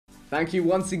Thank you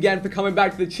once again for coming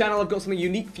back to the channel. I've got something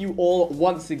unique for you all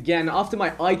once again. After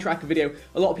my eye tracker video,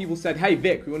 a lot of people said, hey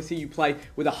Vic, we want to see you play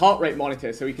with a heart rate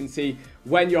monitor so we can see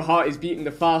when your heart is beating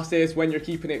the fastest, when you're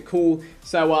keeping it cool.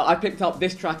 So I picked up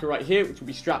this tracker right here, which will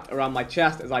be strapped around my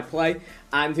chest as I play,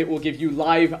 and it will give you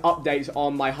live updates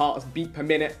on my heart's beat per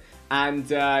minute. And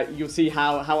you'll see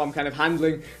how I'm kind of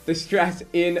handling the stress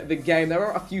in the game. There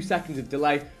are a few seconds of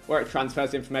delay where it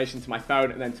transfers information to my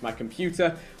phone and then to my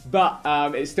computer, but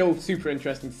it's still super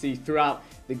interesting to see throughout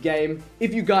the game.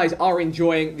 If you guys are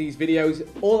enjoying these videos,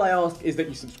 all I ask is that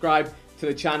you subscribe to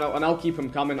the channel and I'll keep them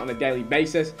coming on a daily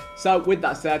basis. So with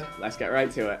that said, let's get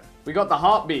right to it. We got the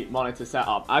heartbeat monitor set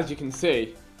up. As you can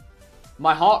see,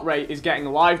 my heart rate is getting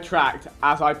live tracked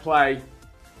as I play.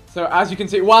 So as you can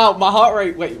see, wow, my heart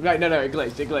rate, wait, no, it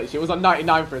glitched. It was on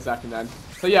 99 for a second then.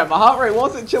 So yeah, my heart rate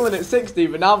wasn't chilling at 60,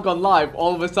 but now I've gone live.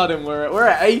 All of a sudden, we're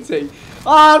at 80.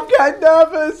 Oh, I'm getting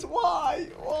nervous. Why?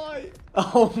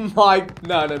 Oh my,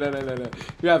 no.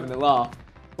 You're having a laugh.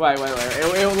 Wait.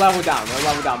 It'll level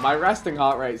down. My resting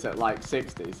heart rate's at like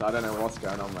 60, so I don't know what's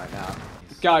going on right now.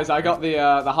 Guys, I got the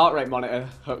heart rate monitor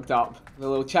hooked up, the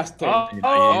little chest thing.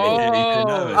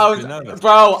 Nervous.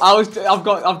 Bro,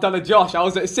 I've done a Josh. I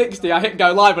was at 60. I hit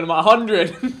go live and I'm at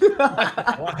 100.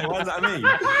 What does that mean?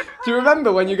 Do you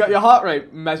remember when you got your heart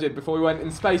rate measured before we went in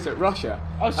space at Russia?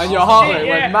 And your heart rate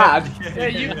went mad? Yeah,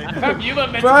 you were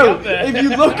meant Bro, to be up there. if you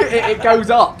look at it, it goes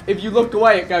up. If you look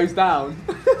away, it goes down.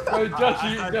 Bro, Josh, I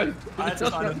had to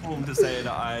sign a form to say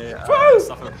that I Bro,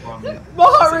 suffer from... my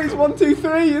heart rate's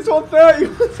 123. It's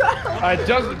 130.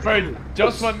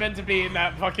 Josh wasn't meant to be in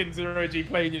that fucking 0G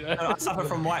plane, you know. I suffer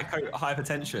from white coat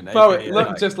hypertension. Bro, it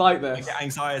looked just like this. I get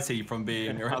anxiety from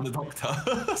being around the doctor,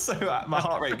 so my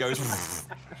heart rate goes.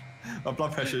 My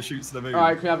blood pressure shoots to the moon. All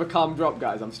right, can we have a calm drop,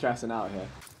 guys? I'm stressing out here.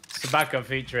 Sabaka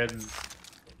featuring.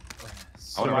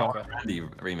 I want a Randy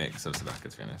remix of Sabaka,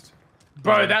 to be honest.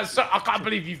 Bro, that's so, I can't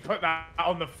believe you've put that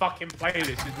on the fucking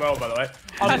playlist as well, by the way.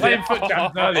 I'm playing Foot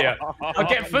Champs earlier. I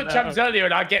get Foot Champs earlier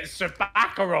and I get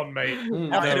Sabaka on, mate.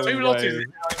 After two losses.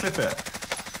 Clip it.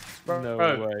 No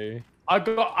way. I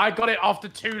got it after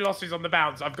 2 losses on the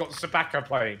bounce. I've got Sabaka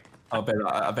playing. I bet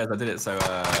I did it so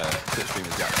Twitch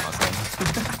streamers get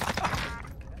myself.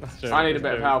 I need a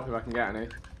bit of help if I can get any.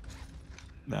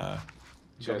 No.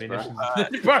 Cheers, bro.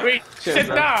 Bro, he said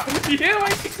nah. You hear the way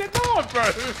he said nah, bro?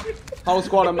 Whole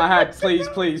squad on my head, please.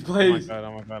 Oh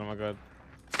my god.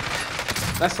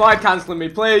 They're slide cancelling me,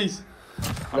 please.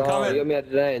 I'm coming. Io mi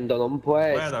arrendo, non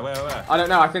puoi. Where? I don't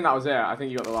know, I think that was it. I think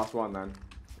you got the last one then.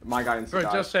 My guy Bro,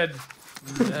 just said.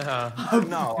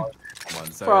 No.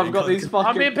 Bro, I've got these fucking...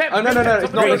 I'm being Oh, no,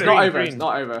 it's not over. It's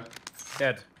not over.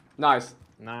 Dead. Nice.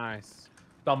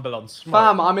 Stumble on smoke.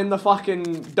 Fam, I'm in the fucking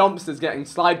dumpsters getting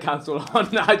slide cancelled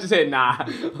on. I just hit nah.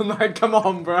 I'm like, come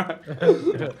on, bro.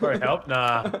 Bro, help?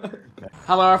 Nah.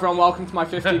 Hello, everyone. Welcome to my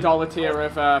 $50 tier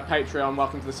of Patreon.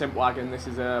 Welcome to the Simp Wagon. This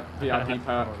is a VIP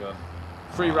perk.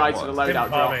 Free ride to the loadout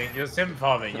drop. You're simp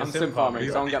farming. I'm simp farming.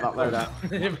 Someone get that loadout.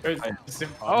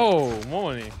 Oh,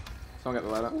 more money. Someone get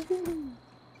the loadout.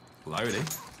 Loading.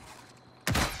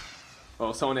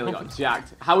 Oh, someone nearly got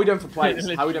jacked. How are we doing for plates?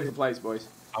 Boys?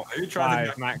 Oh, who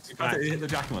tried to Max. hit the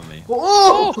jacking on me?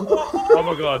 Oh! Oh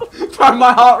my god. Bro,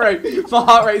 my heart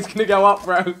rate's gonna go up,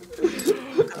 bro.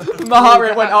 My heart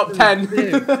rate went up 10.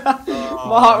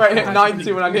 My heart rate hit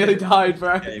 90 when I nearly died,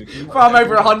 bro. Bro, I'm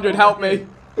over 100, help me.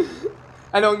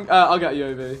 And I'll get you,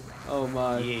 OV. Oh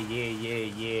my.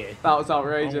 Yeah. That was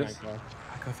outrageous. Oh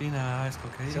Coffeena, it's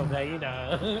cocaine.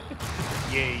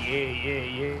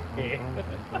 Yeah.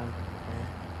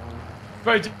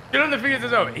 Bro, do you know the thing is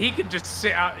as well? He can just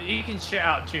sit out. He can shit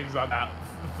out tunes like that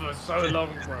for so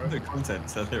long, bro. The content,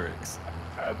 the lyrics.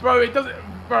 Bro, it doesn't.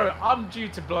 Bro, I'm due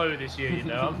to blow this year. You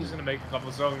know, I'm just gonna make a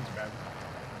couple songs, man.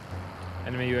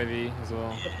 Enemy UAV as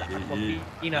well.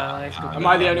 You know. Am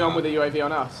I the only one with a UAV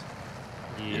on us?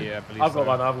 Yeah, I believe I've got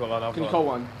one. Can you call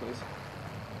one, please?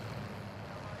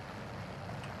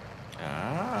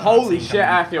 Ah, Holy shit,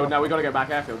 airfield. No, we gotta go back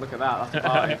airfield. Look at that. That's a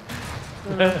party.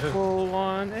 Full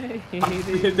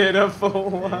 180. You did a full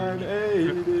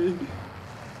 180.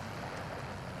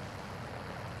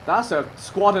 That's a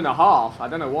squad and a half. I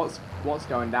don't know what's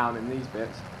going down in these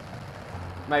bits.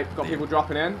 Mate, got people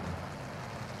dropping in.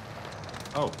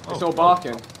 Oh, It's all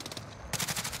barking.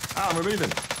 I'm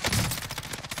removing.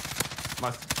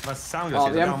 My sound goes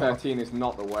Oh, the M13 is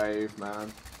not the wave,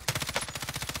 man.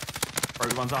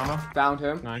 Broke one's armor. Downed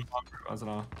him. Nice. One's an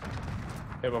armor.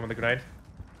 Hit one with the grenade.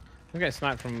 I'm getting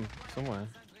sniped from somewhere.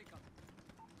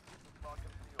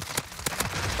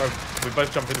 Bro, we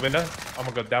both jumped through the window. Oh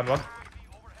my god, down one.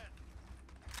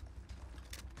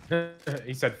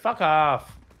 He said, fuck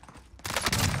off.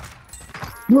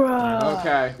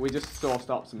 Okay, we just saw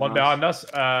stops some. One behind us,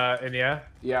 in the air.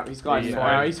 Yeah, he's got. He's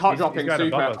He's hot dropping going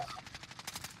super. above us.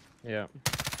 Yeah.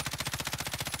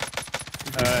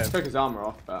 Took his armor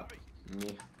off, but.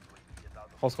 Yeah.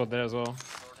 Whole squad there as well.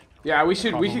 Yeah, we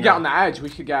should get on the edge. We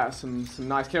should get some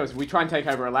nice kills. We try and take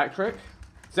over electric.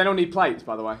 Does anyone need plates,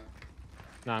 by the way?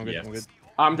 No, I'm good. Yes. I'm good.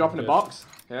 I'm dropping a box.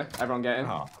 Here, everyone get in.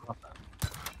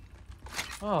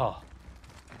 Oh.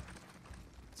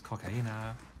 It's cocaine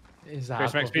now. Is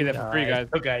Chris, make speed there for free, guys.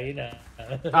 Okay,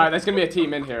 Alright, there's gonna be a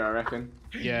team in here, I reckon.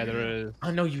 Yeah, there is.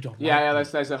 I know you don't. Yeah,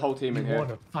 there's a whole team in You here. want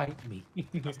to fight me?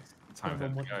 Time for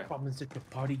them to go. Problems at the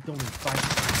party. Don't invite me.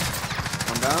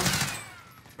 One down.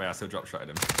 Wait, I still drop shotted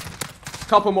him.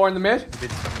 Couple more in the mid.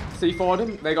 C4'd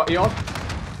him. They got EOD.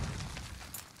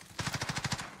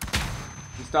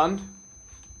 He's stunned. I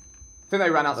think they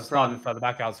ran out the front. Further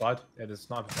back outside. Yeah, there's a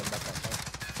sniper further back outside.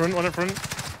 Front, one in front.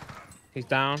 He's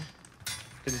down.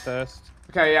 Didn't thirst.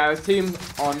 Okay, yeah, there's a team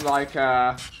on like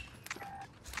on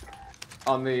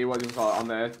the what do you call it? On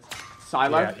the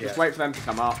silo. Yeah, Just wait for them to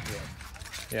come up.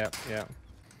 Yeah, yeah,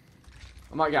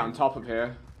 I might get on top of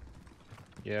here.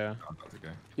 yeah. I'm about to go.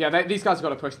 Yeah, these guys have got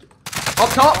to push. Up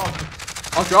top.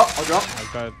 I'll drop. Oh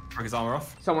god. Broke his armor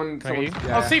off. Someone. Can I Yeah.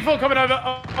 Oh, C4 coming over.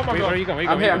 Oh my Where god. are you going?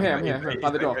 I'm here. By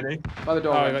the door. Ready? By the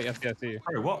door. Oh, I mate. got you. I see you.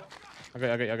 Bro, what? I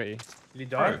got you. Did he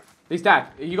Bro, die? He's dead.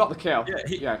 You got the kill.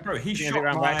 yeah, bro, he Yeah, shot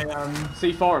round my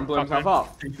C4 and blew Fuck, himself man.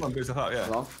 up. he blew stuff up, yeah.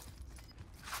 Well,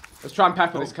 let's try and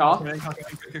pepper this car.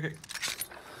 Okay.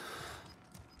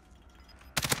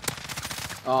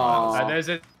 Oh.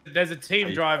 There's a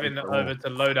team driving over to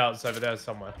loadouts over there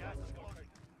somewhere.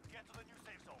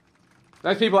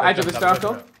 Those people edge of the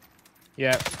circle.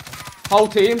 Yeah. Whole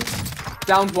team.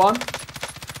 Downed one.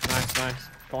 Nice, nice.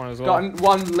 Got one as well. Got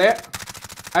one lit.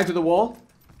 Edge of the wall.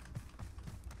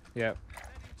 Yeah.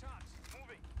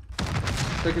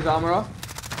 Took his armor off.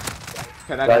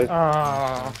 Okay, that's Guys. it.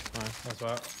 Oh. Nice. That's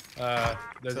right.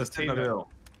 There's a team. Bill.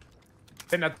 I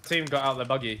think that team got out their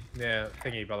buggy. Yeah,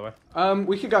 thingy, by the way.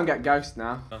 We could go and get Ghost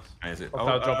now. Is it?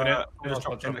 I'll dropping it. Just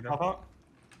dropped in the car park.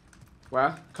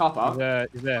 Where? Car park?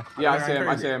 He's there. Yeah, I see him.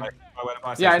 I see him.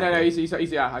 Yeah, no,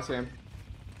 he's yeah, I see him.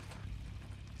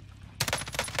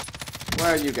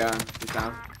 Where are you going? He's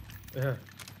down.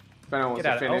 If anyone wants Get to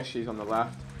out. finish, he's on the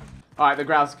left. Alright, the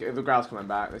growl's coming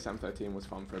back. This M13 was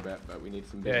fun for a bit, but we need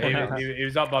some big Yeah, ones. he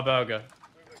was up by Burger.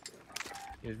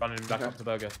 He was running back up to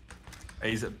Burger.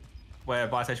 He's at where a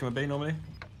buy station would be normally.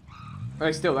 Oh,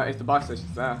 he's still there. It's the buy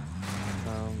station's there.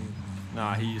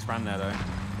 Nah, he just ran there though.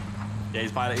 Yeah,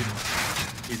 he's behind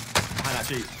that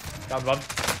jeep. Down one.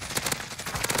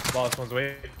 Last one's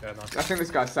weak. Yeah, nice. I think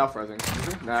this guy's self-resing.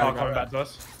 Is he? No. Car coming back to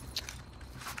us.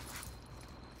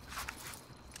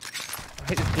 I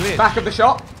hit this glitch. Back of the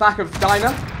shop. Back of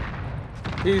diner.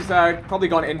 He's probably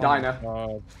gone in diner.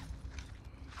 God.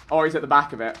 Or he's at the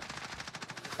back of it.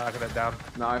 Back of it down.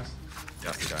 Nice.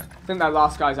 Yeah, that's the guy. I think that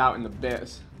last guy's out in the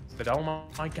bits. But oh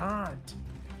my god.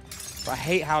 But I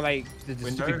hate how like the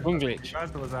Window? stupid bung glitch.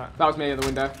 Guys, what was that? That was me at the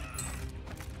window.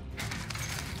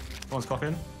 Someone's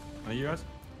coughing. Are you guys?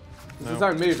 Is the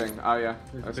zone moving? Oh yeah.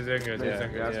 Behzinga, Yeah,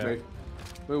 Behzinga, let's yeah. move.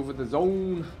 Move with the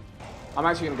zone. I'm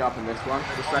actually gonna go up in this one.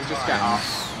 Let's just get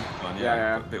off. One,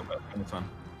 Yeah. A bit better than this one.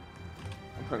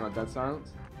 I'm putting on dead silence.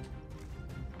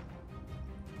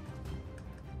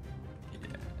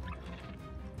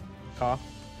 Car.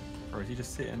 Or is he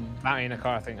just sitting? Mountain in a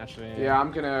car, I think actually. Yeah,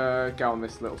 I'm gonna go on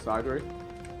this little side route.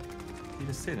 Is he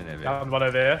just sitting in there? Down one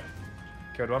over here.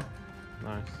 Killed one.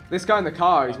 Nice. This guy in the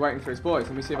car, he's waiting for his boys.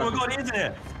 Let me see if Oh I my can... god, he is in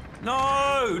here!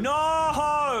 No!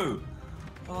 No!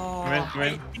 Oh, Come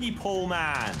in. hey, Paul,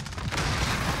 man.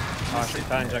 Oh shit,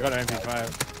 challenge. I got an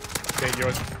MP5. Okay,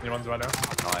 your one's right now.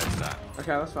 Oh, is that? Okay,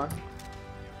 that's fine.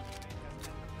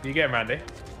 You get him, Randy.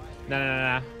 No.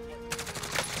 I'm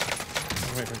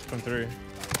waiting for him to come through.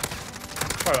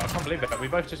 Bro, I can't believe that. We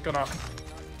both just gone up.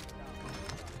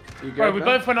 You good? Bro, we Ben?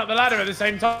 both went up the ladder at the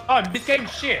same time. This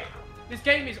game's shit. This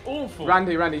game is awful.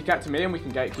 Randy, get to me and we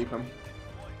can gatekeep him.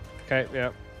 Okay,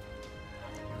 yeah.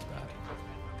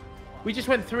 We just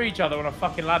went through each other on a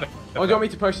fucking ladder. Oh, do you want me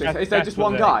to push this? Is there That's just what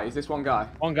one they- guy? Is this one guy?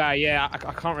 One guy, yeah. I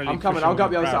can't really. I'm coming. push I'll him go on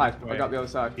up the other ground. side. I'll go up the other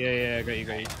side. Yeah, got you.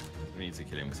 We need to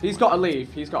kill him. 'cause He's got to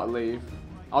leave. He's got to leave.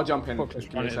 I'll jump in. Fuck,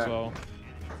 Give me run a it sec. as well.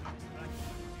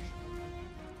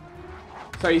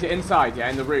 So he's inside, yeah,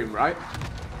 in the room, right?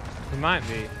 He might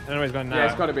be. I don't know where he's going now. Yeah,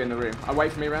 it's got to be in the room.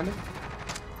 Wait for me, Randy.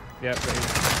 Yep, got you.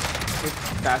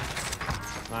 He's dead.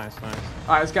 Nice. Alright,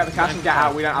 let's get the cash and get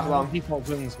out. We don't have long. Default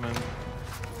guns, man.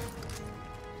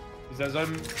 Is that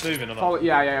zone moving or not? Follow,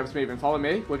 yeah, it's moving. Follow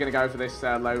me. We're gonna go for this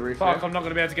low roof Fuck, here. I'm not going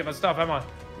to be able to get my stuff, am I?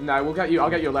 No, we'll get you. I'll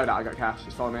get you a loadout. I got cash.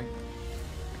 Just follow me.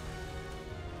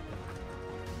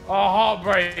 Oh,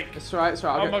 heartbreak. It's alright, it's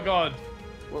alright. Oh my god.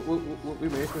 We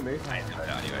move, we move. I know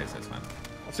that anyway, so it's fine.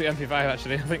 I'll see MP5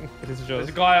 actually. I think it is yours. There's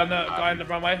a guy on the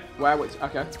runway. Where? Which?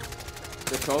 Okay.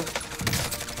 Good call.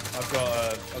 I've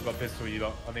got a pistol. You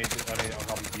lot. I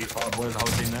can't be used. Oh, boys, the whole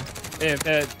team there.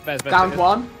 Yeah, Bez, Down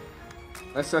one.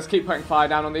 Let's keep putting fire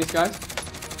down on these guys.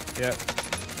 Yeah.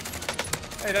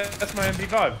 Hey, that's my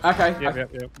MP5. Okay.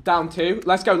 Yep. Down two.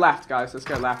 Let's go left, guys. Let's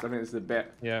go left. I think this is a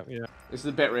bit. Yeah. This is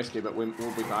a bit risky, but we'll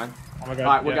be fine. Oh my god.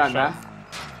 Alright, we're going there.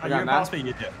 Are you past me, you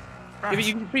idiot? Yeah, but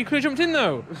you could have jumped in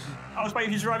though. I was waiting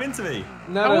for you to drive into me.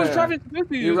 No, I was driving to both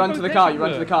of you. You run to the car. You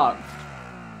run to the car.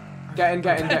 Get in.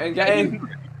 Get in.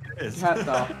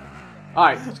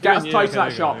 Alright, get us close to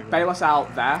that shop. Bail us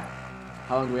out there.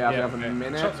 How long do we have? We have a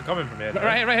minute. Shots are coming from here.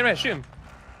 Right here. Shoot him.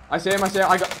 I see him. I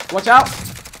got. Watch out.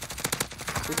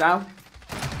 He's down.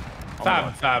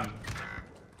 Sam.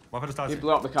 He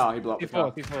blew up the car.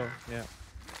 P4. Yeah. Damn it.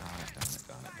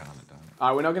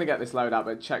 Alright, we're not gonna get this load out,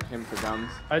 but check him for guns.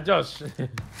 Hey, Josh.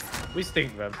 We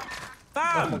stink, man.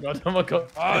 Damn! Oh my god.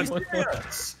 Oh,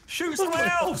 serious? Shoot someone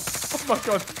else! Oh my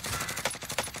god.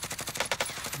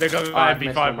 They're going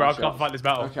MP5, bro. I can't fight this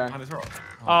battle. Okay.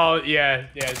 Oh, yeah.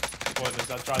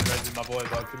 Pointless. I tried raising my boys,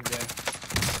 but I couldn't get in.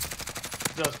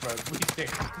 Josh, bro. We stink.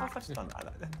 How have I just done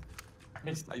that then?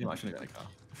 You know, I shouldn't get in the car.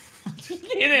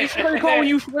 In it. You should have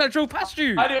got when I drove past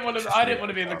you. I didn't want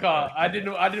to be in the car. I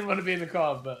didn't want to be in the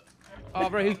car, but. Oh,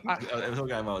 bro. It was all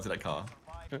going well to that car.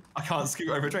 I can't scoot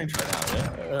over a drain right now,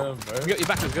 yeah? Bro.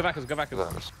 Go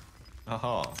backwards.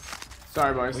 Aha.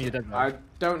 Sorry, boys. Well, you're dead now. I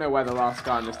don't know where the last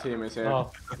guy on this team is here.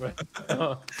 Oh.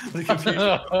 The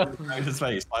confusion in his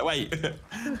face. Like, wait.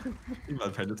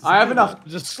 I have enough.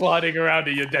 Just sliding around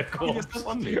in your dead He corpse. just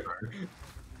on me, bro.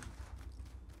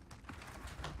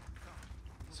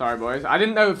 Sorry, boys. I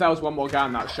didn't know if there was one more guy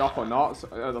in that shop or not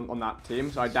on that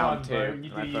team, so I downed two.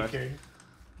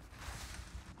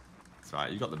 It's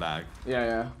right, you got the bag.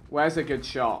 Yeah. Where's a good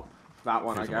shop? That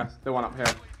one, I guess. The one up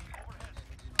here.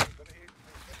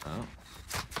 Oh.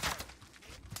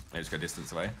 They just go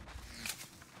distance away.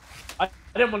 I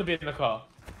didn't want to be in the car.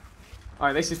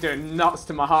 Alright, this is doing nuts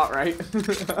to my heart rate.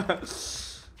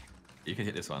 You can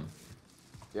hit this one.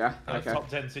 Yeah, okay. Top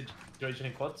 10 situation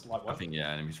in quads, like what? I think,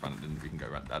 yeah, and we just run it, and we can go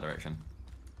that direction.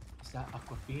 Is that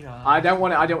Aquafina? I don't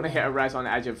want to hit a res on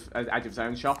edge of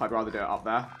zone shop. I'd rather do it up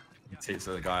there.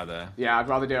 So the guy there. Yeah, I'd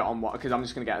rather do it on what, because I'm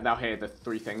just gonna they'll hear the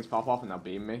three things pop off and they'll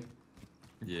beam me.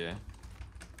 Yeah.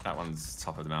 That one's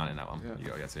top of the mountain, that one. Yeah. You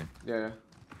gotta get to. Yeah.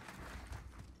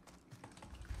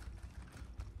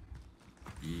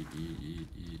 E.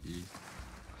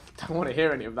 Don't want to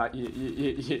hear any of that.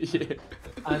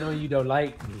 I know you don't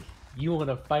like me. You want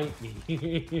to fight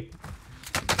me.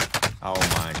 Oh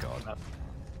my god.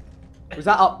 Was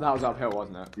that up? That was uphill,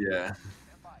 wasn't it? Yeah.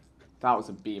 That was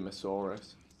a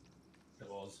Beamosaurus. It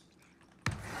was.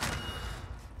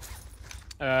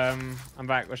 I'm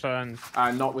back. Where should I land?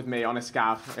 Not with me, on a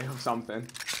scav or something.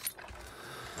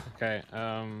 Okay.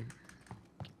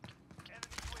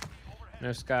 No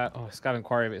scav. Oh, scav and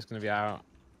quarry, but it's gonna be out.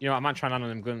 You know what? I might try and land on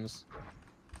them guns.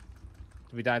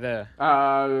 Did we die there?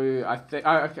 I think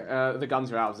the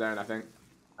guns are out of zone. I think.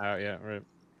 Oh yeah, right.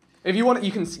 If you want,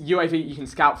 you can UAV. You can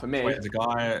scout for me. Wait, there's a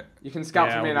guy. You can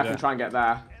scout for me, and I can try and get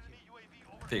there.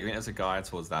 I think there's a guy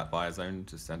towards that buy zone.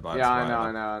 Just stand by. Yeah,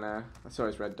 I know. I saw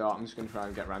his red dot. I'm just gonna try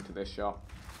and get round to this shop.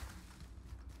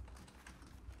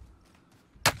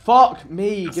 Fuck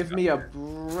me! Give me a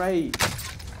break.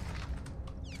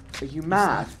 Are you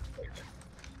mad?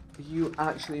 Are you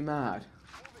actually mad?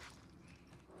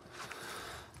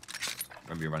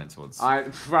 Remember you're running towards.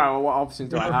 Bro, what options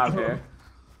do I have here?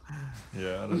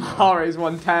 Yeah, I don't know. Horror's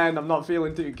 110. I'm not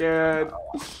feeling too good.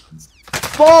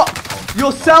 Fuck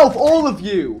yourself, all of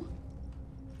you.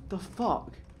 The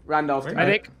fuck, Randolph.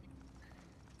 Medic.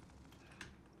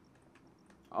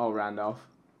 Oh, Randolph.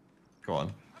 Go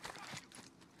on.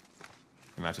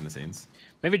 Imagine the scenes.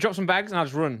 Maybe drop some bags and I'll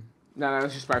just run. No,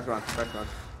 let's just both run.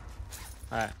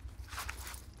 Alright.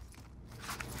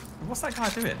 What's that guy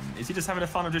doing? Is he just having a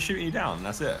fun of just shooting you down and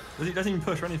that's it? Doesn't even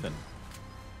push or anything?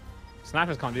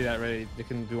 Snipers can't do that really. They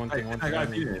can do one thing.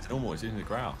 It's normal. He's using the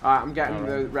growl. Alright, I'm getting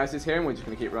the reses here and we're just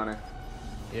going to keep running.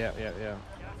 Yeah.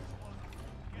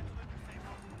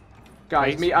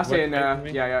 Guys, meet us in,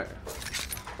 yeah.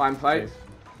 Find plates.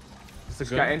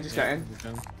 Just get in.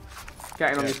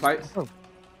 Get in on these plates.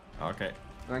 Okay.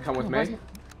 And then come with me.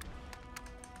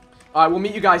 Alright, we'll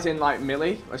meet you guys in, like,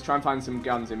 Millie. Let's try and find some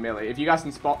guns in Millie. If you guys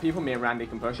can spot people, me and Randy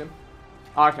can push them.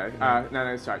 Okay,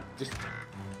 no, sorry. Just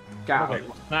get out.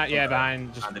 Yeah,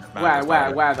 behind. Just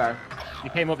Where, though? They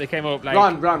came up, like...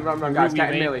 Run, guys.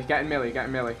 Get in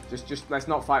Millie. Just, let's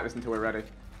not fight this until we're ready.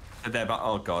 They're about.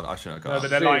 Oh god, I shouldn't have No, got. but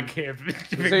they're Zoom. like here.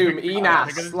 Zoom,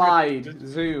 Enas, slide,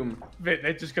 zoom. Vic,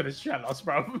 they're just gonna shell us,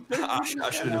 bro. I should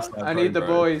have just. I need the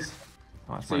boys.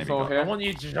 Oh, that's funny, C4 we here. I want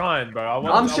you to shine, bro.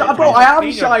 I'm bro, I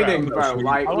am shining, got- bro.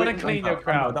 Like, I want to we- clean your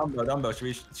crowd. Dumbo, should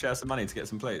we share some money to get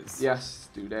some plates? Yes,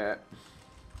 do that.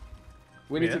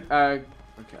 We need Yeah. to.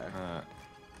 Okay.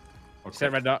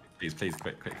 Set red dot. Please,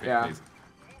 quick, Yeah. please.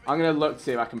 I'm gonna look to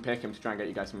see if I can pick him to try and get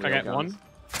you guys some Can real I get guns.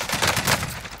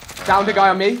 one? Downed a guy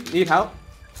on me. Need help.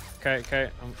 Okay.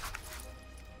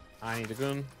 I need a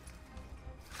gun.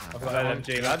 I've got an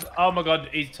LMG, lad. Oh my god,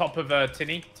 he's top of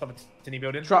Tinny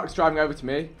building. Truck's driving over to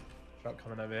me. Truck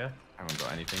coming over here. I haven't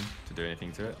got anything to do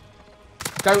anything to it.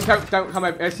 Don't come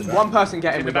over. It's one person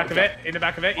getting. In the back of it. In the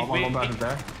back of it. He's One weak. person's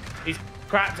there. He's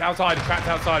cracked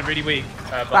outside. Really weak.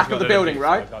 Back of the building,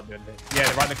 right? Yeah,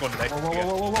 they're right in the corner.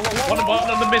 Whoa. One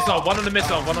on the missile. One on the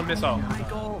missile. Oh my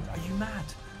god, are you mad?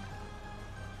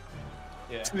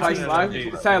 Yeah. Play alive.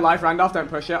 Stay alive, Randolph. Don't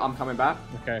push it. I'm coming back.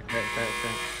 Okay.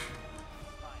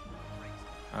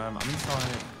 I'm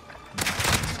inside.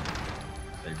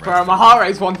 Bro, my heart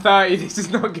rate's 130. This is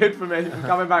not good for me. I'm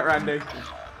coming back, Randy.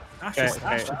 That's Okay,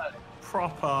 just okay.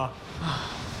 proper.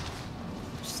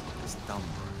 It's dumb,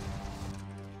 bro.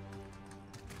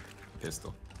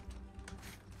 Pistol.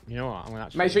 You know what? I'm gonna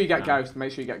actually. Make sure you get ghost.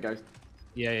 Make sure you get ghost.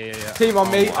 Yeah. Team on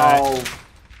me. Oh.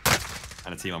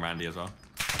 And a team on Randy as well.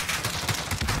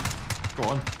 Go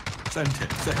on. Send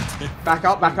it. Back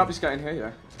up. Just get in here.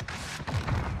 Yeah.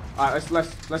 Alright,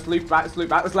 let's loop back.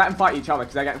 Let's let them fight each other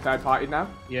because they're getting third partied now.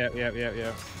 Yeah.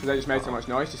 Because they just made so much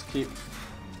noise. Just keep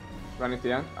running to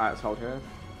the end. Alright, let's hold here.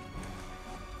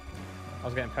 I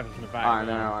was getting peppered from the back. I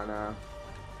know.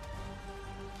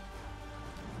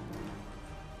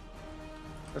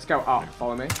 Let's go up.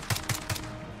 Follow me.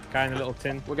 Guy in the little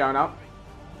tin. We're going up.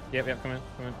 Yep. Come in.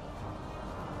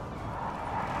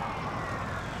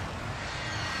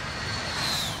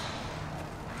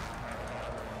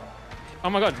 Oh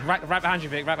my god, right behind you,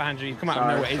 Vic, right behind you. You come out of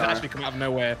nowhere. He's actually come out of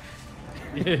nowhere.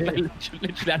 literally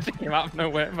actually came out of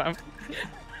nowhere, man.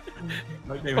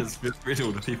 My game is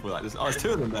riddled with people like this. Oh, there's two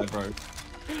of them there, bro.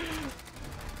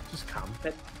 Just come. I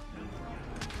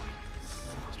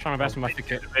was trying my best with my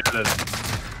ticket.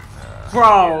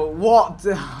 Bro, what?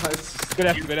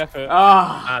 Good effort.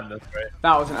 Ah, Madness, bro.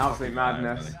 that was an absolute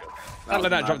madness. I'd let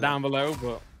that drop down below,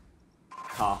 but.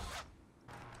 Tough.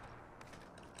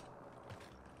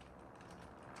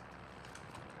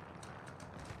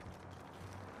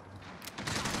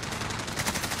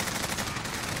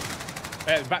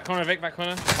 Back corner, Vic, back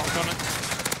corner. Bottom corner.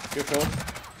 Good call.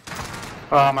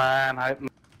 Oh man,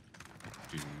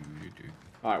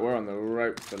 Alright, we're on the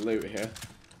rope for loot here.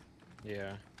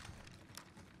 Yeah.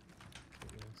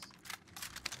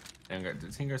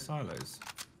 Does he go silos?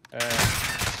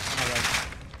 Alright.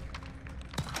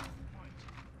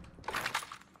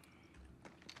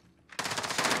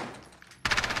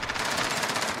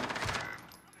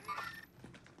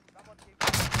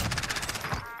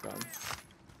 Done.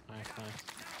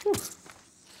 Nice.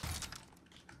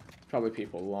 Probably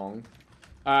people long.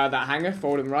 That hangar,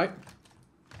 forward and right.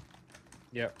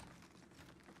 Yep.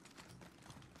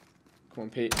 Come on,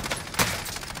 Pete.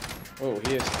 Oh,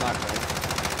 he is sniping.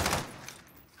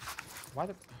 Why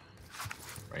the...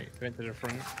 Wait, Went to the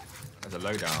front. there's a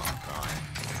loadout guy.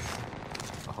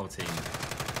 The whole team.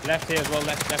 Left here as well,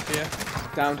 left here.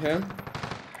 Downed him.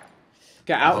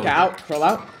 Get out, crawl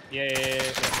out. Yeah.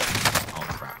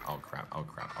 Oh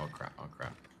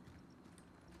crap.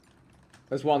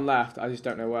 There's one left, I just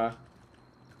don't know where.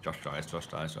 Josh dies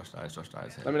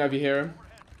here. Let me know if you hear him.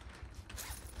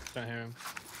 Don't hear him.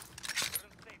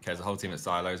 Okay, there's a whole team at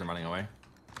silos and running away.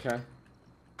 Okay.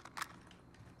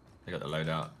 They got the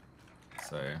loadout.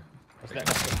 So. That's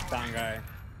the down guy.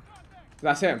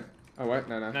 That's him. Oh wait,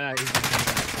 no. No, he's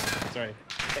sorry.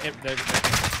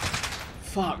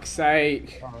 Fuck's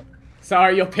sake.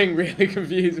 Sorry, your ping really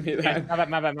confused me then. My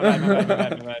bad.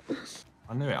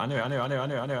 I knew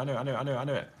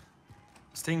it.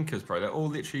 Stinkers, bro. They're all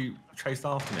literally chased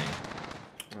after me.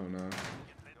 Oh no.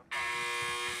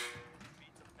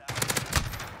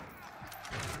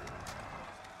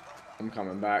 I'm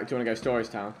coming back. Do you want to go Stories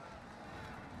Town?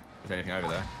 Is there anything over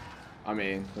there? I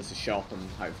mean, there's a shop and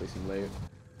hopefully some loot.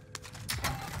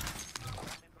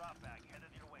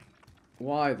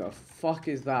 Why the fuck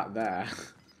is that there?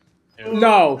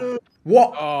 No!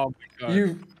 What? Oh my god. You...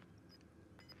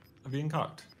 Have you been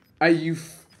cucked? Are you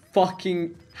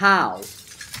fucking... How?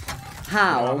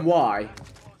 How and why?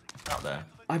 Out there.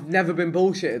 I've never been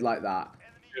bullshitted like that.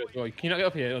 Can you not get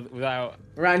up here without...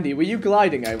 Randy, were you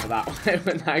gliding over that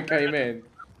when that came in?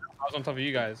 I was on top of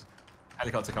you guys.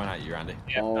 Helicopter coming at you, Randy.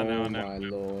 Yeah, Oh I know. my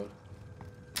lord.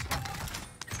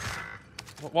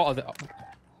 What are the?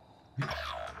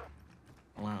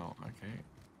 Wow. Okay.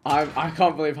 I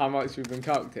can't believe how much we've been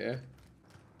cocked here.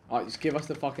 Alright, just give us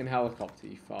the fucking helicopter,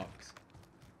 you fucks.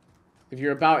 If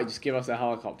you're about it, just give us a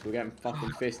helicopter. We're getting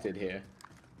fucking fisted here.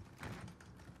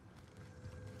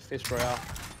 Fist Royale.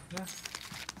 Yeah.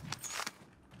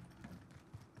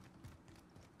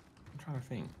 I'm trying to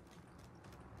think.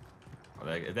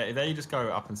 Well, if they just go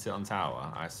up and sit on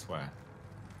tower, I swear.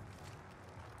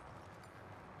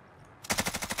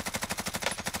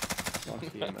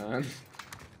 Fuck you, man.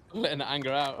 Letting the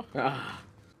anger out. Ah,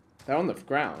 they're on the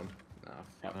ground. Nah,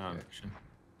 fuck No, it.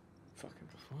 Fuck.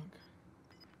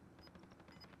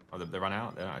 Oh, they run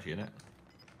out? They're not actually in it.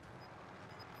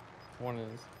 One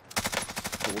is.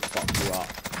 We'll fuck you up.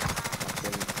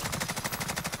 Fucking...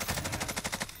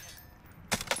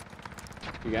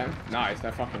 You get him? Nice,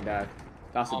 they're fucking dead.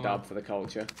 That's a dub for the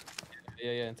culture.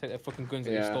 Yeah, yeah, and take their fucking guns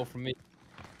that you stole from me.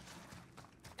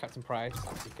 Captain Price,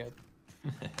 dickhead.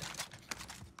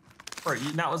 Bro,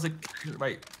 that was a...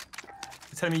 Wait.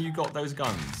 You're telling me you got those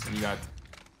guns and you had...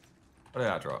 What did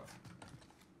that drop?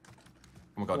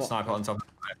 Oh my god, What? sniper on top.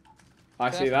 I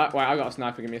see that. Wait, I got a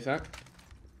sniper. Give me a sec.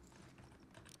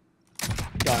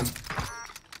 Done.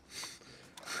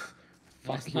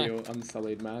 Fuck you,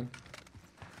 unsullied man.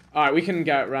 Alright, we can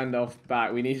get Randolph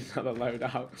back. We need another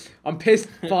loadout. I'm pissed.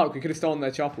 Fuck, we could have stolen their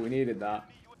chopper. We needed that.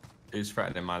 Who's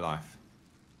threatening my life?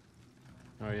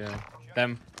 Oh yeah.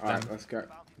 Them. Alright, let's go.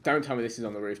 Don't tell me this is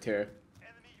on the roof too.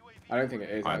 I don't think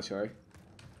it is, actually.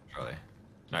 Surely.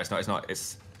 No, it's not. It's not.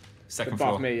 It's second Above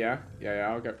floor. me, yeah? Yeah, yeah,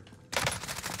 I'll go.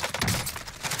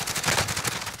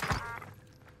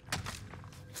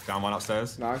 Down one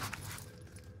upstairs. Nice.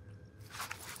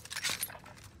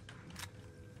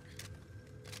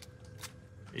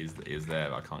 He's there,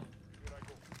 but I can't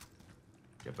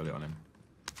get a bullet on him.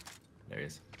 There he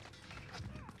is.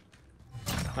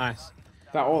 Nice. Is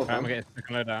that all of I'm them? gonna get a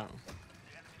second loadout.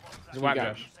 Is it white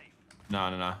got- Josh? No.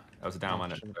 That was a down man.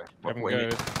 What Haven't do you mean?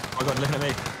 go. Oh my god, looking at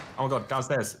me. Oh my god,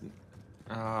 downstairs.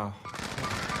 Oh.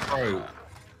 Bro.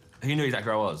 He knew exactly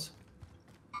where I was.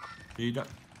 You don't...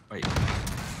 Wait.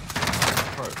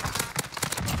 Bro.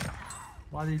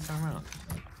 Why did he turn around?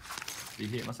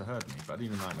 He must have heard me, but I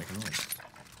didn't even like making noise.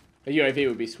 A UAV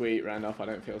would be sweet, Randolph. I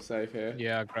don't feel safe here.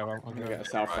 Yeah, I'll grab. I'm gonna get a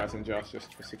south and Josh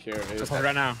just for security. Just pop it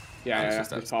right now. Yeah, just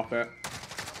just pop it.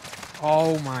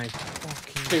 Oh my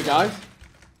fucking. Two guys?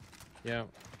 Yeah.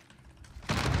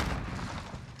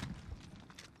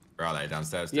 Where are they?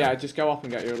 Downstairs? Yeah, just go up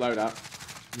and get your loadout.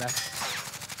 Left.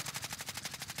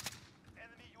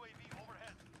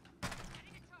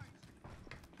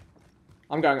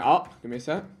 I'm going up. Give me a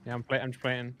sec. Yeah, I'm just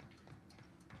playing.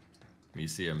 You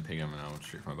see him, ping him, and I'll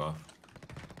shoot from above.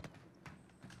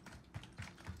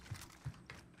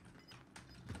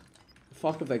 The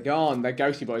fuck have they gone? They're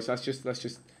ghosty boys. So let's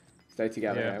just stay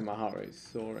together. Yeah. Here. My heart rate's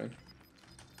soaring.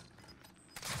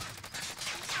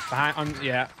 Behind,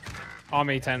 yeah.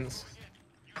 Army tents.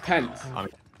 Tents.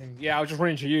 Yeah, I was just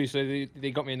running to you, so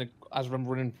they got me in the as I'm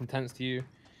running from tents to you.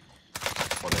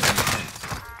 What, they're in the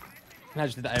tent? And I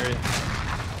just did that area.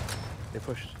 They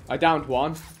pushed. I downed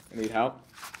one. I need help.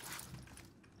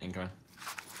 Incoming.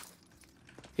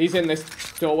 He's in this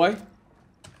doorway.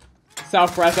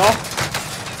 South res off.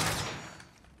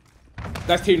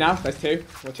 There's two now. There's two.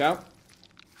 Watch out.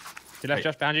 You left,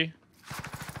 Josh, behind you.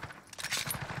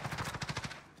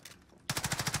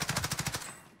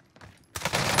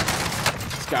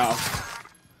 Let's go.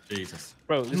 Jesus.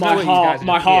 Bro, there's My no way you guys heart,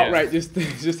 my are heart here. rate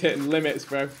just hitting limits,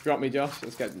 bro. Drop me, Josh.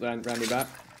 Let's get Randy back.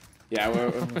 Yeah,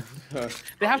 we're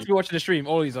They have to be watching the stream,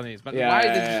 all these on these. But yeah, why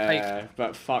are they just like...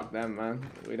 but fuck them, man.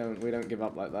 We don't give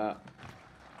up like that.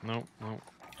 No, no.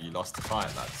 You lost the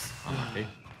fight, lads. Unlucky.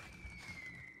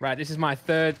 Right, this is my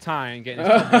third time getting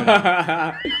this.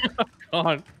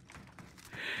 God.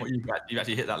 What, you've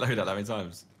actually hit that loadout that many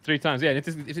times? 3 times, yeah.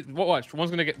 Watch,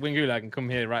 one's gonna get win gulag and come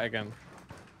here right again.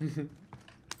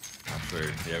 That's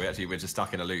true. Yeah, we're just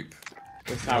stuck in a loop.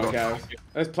 That's how it goes.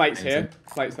 There's plates here.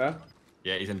 Plates there.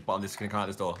 Yeah, he's in the bottom. This can come out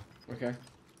this door. Okay.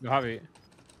 You have it.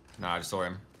 No, I just saw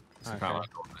him. Just Okay. come out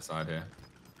on the side here.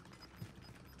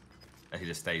 He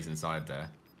just stays inside there.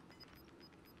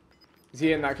 Is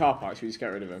he in that car park? Should we just get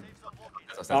rid of him?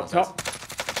 Upstairs, Up top.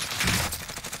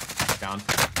 Down.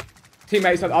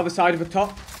 Teammates on the other side of the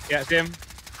top. Yeah, see him.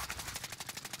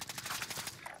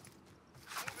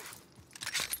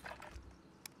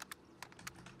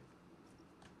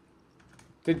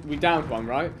 We downed one,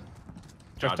 right?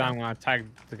 Just down when I tagged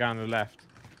the guy on the left.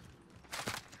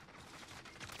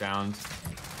 Downed.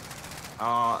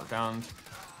 Downed.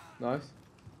 Nice.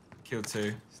 Killed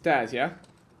 2. Stairs, yeah?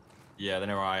 Yeah, they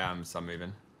know where I am, so I'm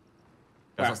moving.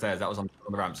 That's Where? not stairs, that was on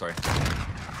the ramp, sorry.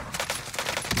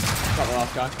 Got the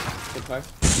last guy. Good play.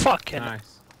 Fucking.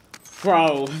 Nice.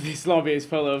 Bro, this lobby is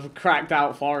full of cracked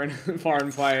out foreign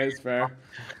players, bro.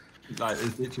 Like,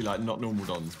 it's literally like not normal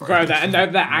dons, bro. Bro,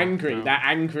 they're angry. They're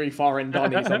angry foreign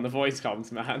donnies on the voice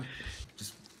comms, man.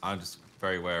 I'm just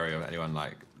very wary of anyone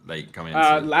like late coming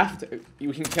in. Left,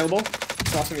 we can kill ball.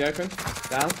 Crossing the open.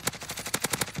 Down.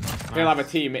 We'll have a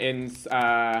team in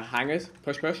hangars.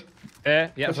 Push. Yeah,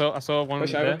 Push. I saw one.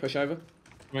 Push over. Push over.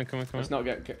 Come on. Let's not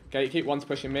get gatekeep. One's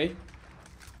pushing me.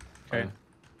 Okay.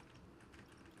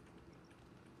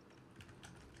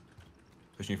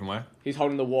 Pushing you from where? He's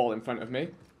holding the wall in front of me.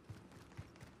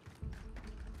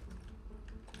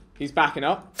 He's backing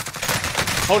up.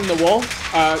 Holding the wall.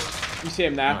 You see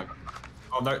him there. No.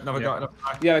 Oh, no, another guy. Another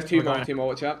guy. Yeah, there's two Another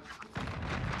more. guy. Watch out.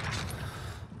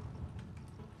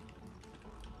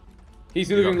 He's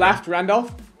moving left,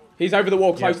 Randolph. He's over the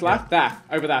wall, close left. There,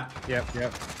 over there. Yep.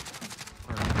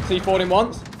 C4'd him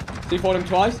once. C4'd him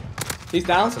twice. He's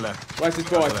down. To left. Where's his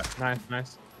boy?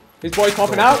 Nice. His boy's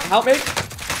popping out. Help me.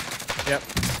 Yep.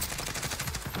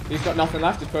 He's got nothing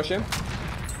left. Just push him.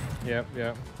 Yep.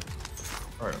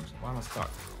 Bro, why am I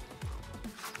stuck?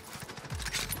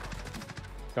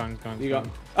 You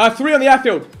Gone. got 3 on the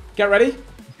airfield. Get ready.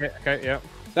 Okay, yep.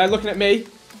 They're looking at me.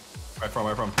 Where from?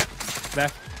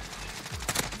 Left.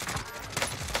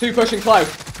 2 pushing close.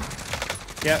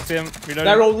 Yeah, see him. Reloading.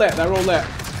 They're all lit.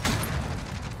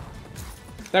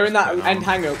 They're in that end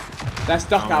hangar. They're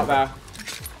stuck out there.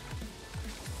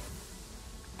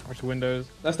 Watch the windows.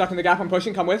 They're stuck in the gap. I'm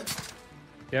pushing. Come with.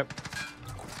 Yep.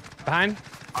 Behind.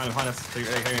 Behind us. They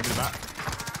came into the back.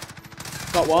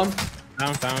 Got one.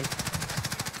 Down.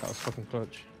 That was fucking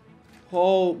clutch.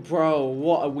 Oh, bro,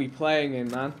 what are we playing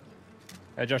in, man?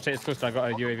 Josh, take this cluster. I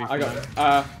got a UAV.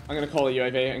 I'm gonna call a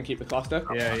UAV and keep the cluster.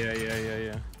 Yeah.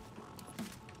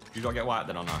 You gotta get white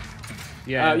then or not?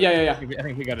 Yeah. Yeah. I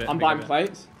think he got it. I'm buying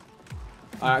plates.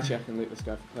 I can loot this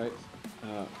guy for plates.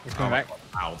 He's coming back.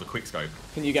 Ow, the quick scope.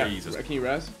 Can you get? Jesus. Can you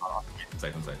res? I'm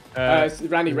safe.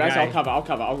 Randy, res. guy. I'll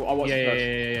cover. I'll watch the push.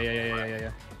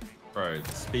 Yeah. Bro,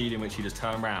 the speed in which he just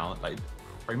turned around, like,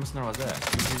 bro, he must know I was there.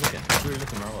 He was looking. He was really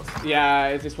looking where I was. Yeah,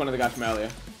 it's just one of the guys from earlier.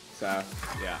 So,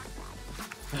 yeah.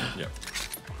 Yep.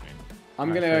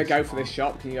 I'm gonna go for this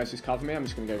shop. Can you guys just cover me? I'm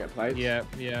just gonna go get plates. Yeah.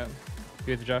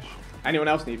 Good to Josh. Anyone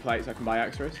else need plates? I can buy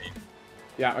extras.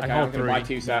 Yeah, okay. hold I'm gonna buy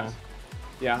 3. 2 sets. No.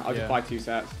 Yeah, I'll just buy 2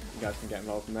 sets. You guys can get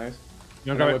involved in those.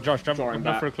 You wanna go with Josh? Drawing Jump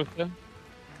back. for a cluster.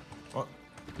 What?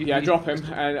 Yeah, drop him.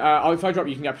 And if I drop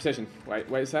you can get precision. Wait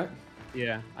a sec.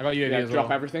 Yeah, I got UAV Yeah, as drop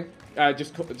well. everything.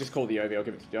 Just call the UAV. I'll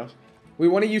give it to Josh. We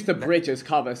want to use the bridge as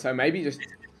cover, so maybe just.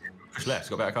 Push left.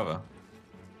 Got better cover.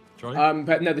 Charlie?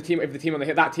 But no, the team on the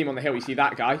hill, that team on the hill. You see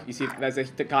that guy? You see there's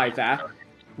the guy there.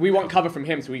 We want cover from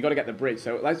him, so we got to get the bridge.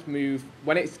 So let's move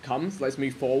when it comes. Let's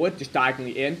move forward, just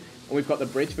diagonally in, and we've got the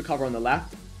bridge for cover on the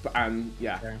left.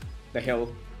 Yeah, Okay. the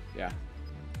hill. Yeah.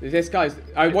 This guy's.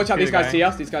 Watch out! These guys see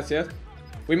us. These guys see us.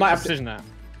 We might have Precision that.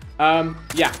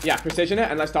 Yeah. Precision it,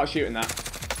 and let's start shooting that.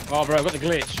 Oh, bro, I got the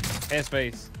glitch.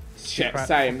 Airspace. Shit, Crap.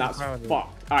 same. That's Crap.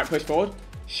 fucked. All right, push forward.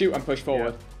 Shoot and push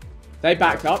forward. They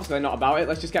backed up, so they're not about it.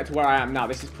 Let's just get to where I am now.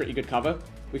 This is pretty good cover.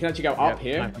 We can actually go up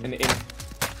here nice. and in.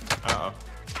 Uh-oh.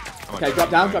 Okay, drop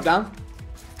down. All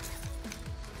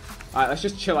right, let's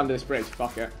just chill under this bridge.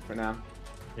 Fuck it for now.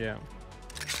 Yeah.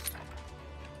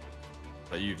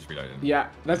 So you just reloading? Yeah,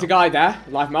 there's a guy there,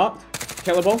 live marked,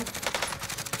 killable.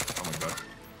 Oh my god.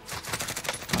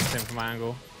 That's him from my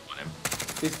angle. Got him.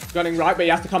 He's gunning right, but he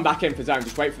has to come back in for zone.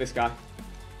 Just wait for this guy.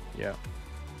 Yeah.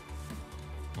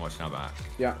 I'm watching our back.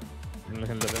 Yeah, I'm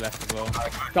looking a little bit left as well.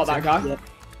 got that guy.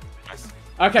 Nice.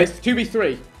 Okay, it's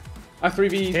 2v3.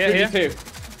 3v2. Here.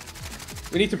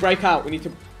 We need to break out. We need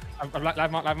to. I've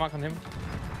live mark on him.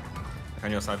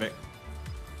 On your side, Vic.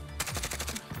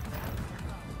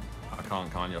 I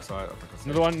can't on your side.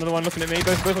 Another one looking at me.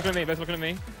 Both looking at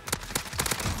me.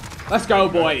 Let's go,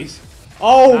 boys.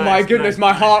 Oh Nice, my goodness, nice,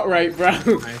 my nice. heart rate, bro.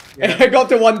 yeah. It got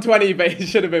to 120, but it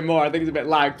should have been more. I think it's a bit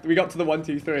lagged. We got to the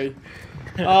 123.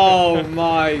 Oh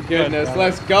my goodness.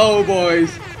 Let's go,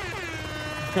 boys.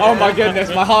 Oh my goodness,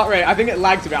 my heart rate. I think it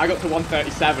lagged a bit. I got to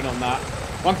 137 on that.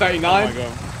 139. Oh my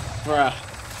god. Bruh.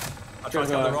 I tried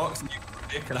to cut the rocks and you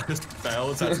Vic and I just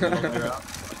failed. So that's the wrong way around.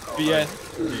 But yeah.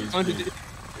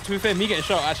 To be fair, me getting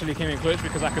shot actually came in clutch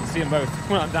because I could see them both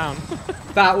when I'm down.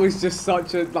 That was just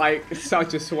such a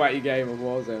sweaty game of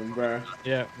Warzone, bro.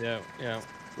 Yeah.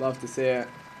 Love to see it.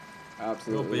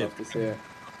 Absolutely love to see it.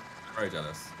 Very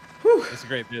jealous. It's a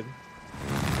great bid.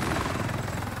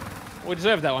 We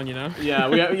deserved that one, you know.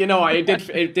 Yeah, you know what? It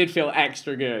did feel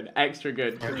extra good,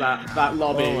 because that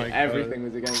lobby, Oh my God. everything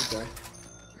was against us.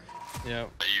 Yeah.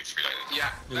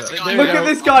 Look at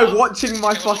this guy watching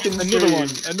my fucking stream.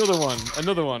 Another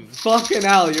one. Fucking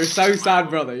hell, you're so sad,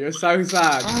 brother. You're so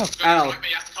sad. Oh.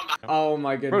 Oh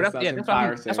my goodness, Bro, that's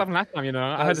embarrassing. that's what happened last time, you know.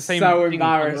 I heard the That's same so thing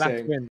on the last embarrassing. win.